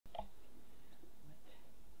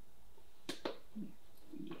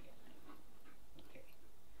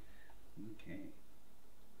Okay.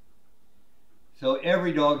 So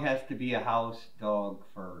every dog has to be a house dog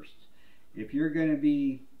first. If you're going to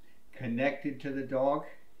be connected to the dog,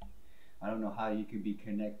 I don't know how you can be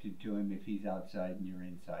connected to him if he's outside and you're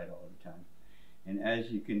inside all the time. And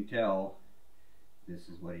as you can tell, this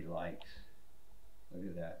is what he likes. Look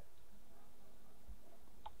at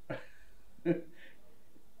that.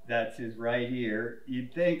 That's his right ear.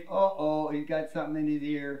 You'd think, uh-oh, he's got something in his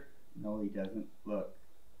ear. No, he doesn't. Look.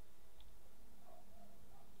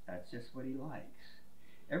 That's just what he likes.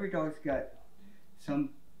 Every dog's got some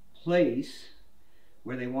place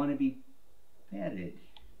where they want to be petted.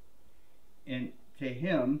 And to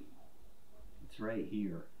him, it's right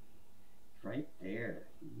here. It's right there.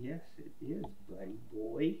 Yes, it is, buddy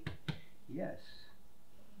boy. Yes.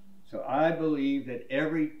 So I believe that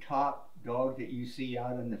every top dog that you see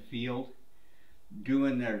out in the field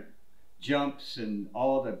doing their jumps and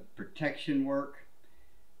all the protection work,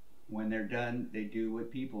 when they're done, they do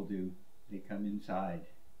what people do. They come inside,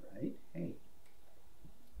 right? Hey.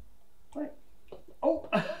 What? Oh!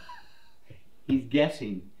 He's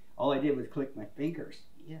guessing. All I did was click my fingers.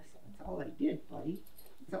 Yes, that's all I did, buddy.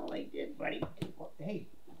 That's all I did, buddy. Hey,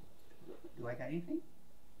 do I got anything?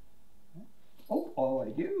 Oh,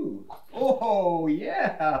 I do. Oh,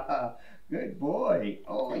 yeah. Good boy.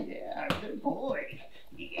 Oh, yeah. Good boy.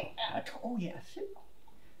 Yeah. Oh, yes.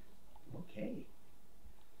 Okay.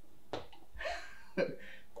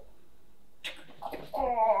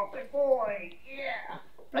 Oh, good boy. Yeah.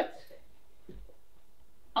 Let's.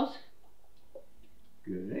 Out.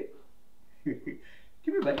 Good. Come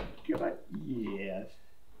here, buddy. Come on. Yes.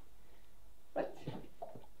 Let's.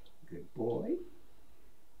 Good boy.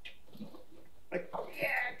 Yeah,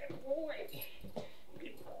 good boy.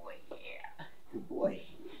 Good boy, yeah. Good boy.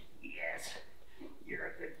 Yes. You're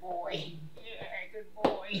a good boy. Yeah, good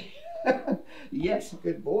boy. Yes,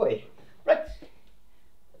 good boy. Right.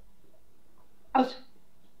 Out.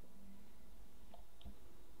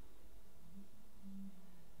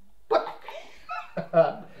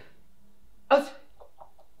 Out.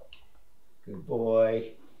 Good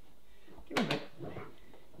boy. Come here, buddy.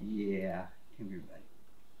 Yeah. Come here, buddy.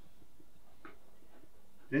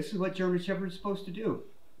 This is what German Shepherds are supposed to do.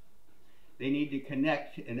 They need to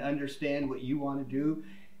connect and understand what you want to do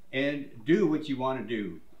and do what you want to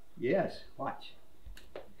do. Yes, watch.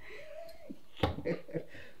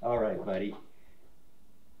 All right, buddy.